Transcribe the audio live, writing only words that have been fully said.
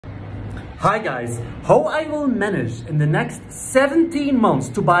Hi guys, how I will manage in the next 17 months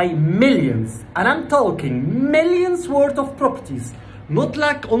to buy millions, and I'm talking millions worth of properties, not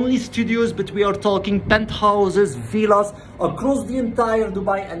like only studios, but we are talking penthouses, villas across the entire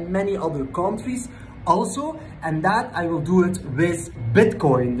Dubai and many other countries also, and that I will do it with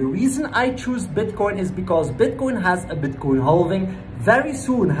Bitcoin. The reason I choose Bitcoin is because Bitcoin has a Bitcoin halving very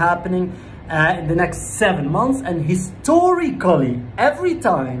soon happening in the next 7 months, and historically every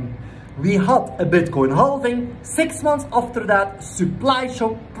time we had a Bitcoin halving, 6 months after that, supply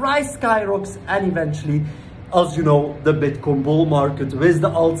shock, price skyrockets, and eventually, as you know, the Bitcoin bull market with the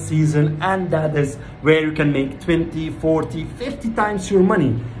alt season, and that is where you can make 20, 40, 50 times your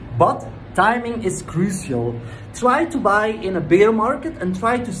money. But timing is crucial. Try to buy in a bear market and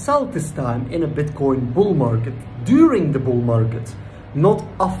try to sell this time in a Bitcoin bull market, during the bull market, not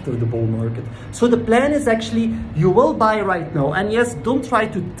after the bull market. So the plan is actually you will buy right now, and yes, don't try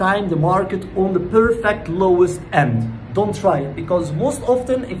to time the market on the perfect lowest end. Don't try it, because most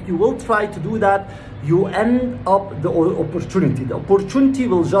often if you will try to do that, you end up the opportunity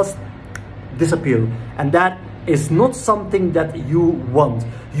will just disappear, and that is not something that you want.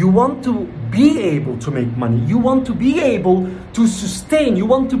 You want to be able to make money, you want to be able to sustain, you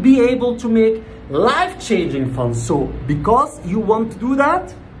want to be able to make life-changing funds. So because you want to do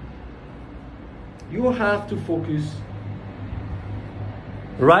that, you have to focus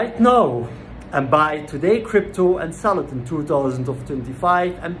right now and buy today crypto and sell it in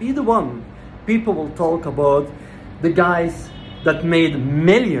 2025 and be the one people will talk about, the guys that made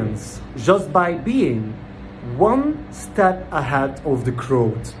millions just by being one step ahead of the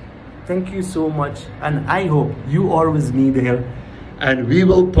crowd. Thank you so much, and I hope you are with me there, and we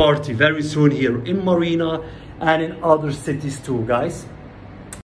will party very soon here in Marina and in other cities too, guys.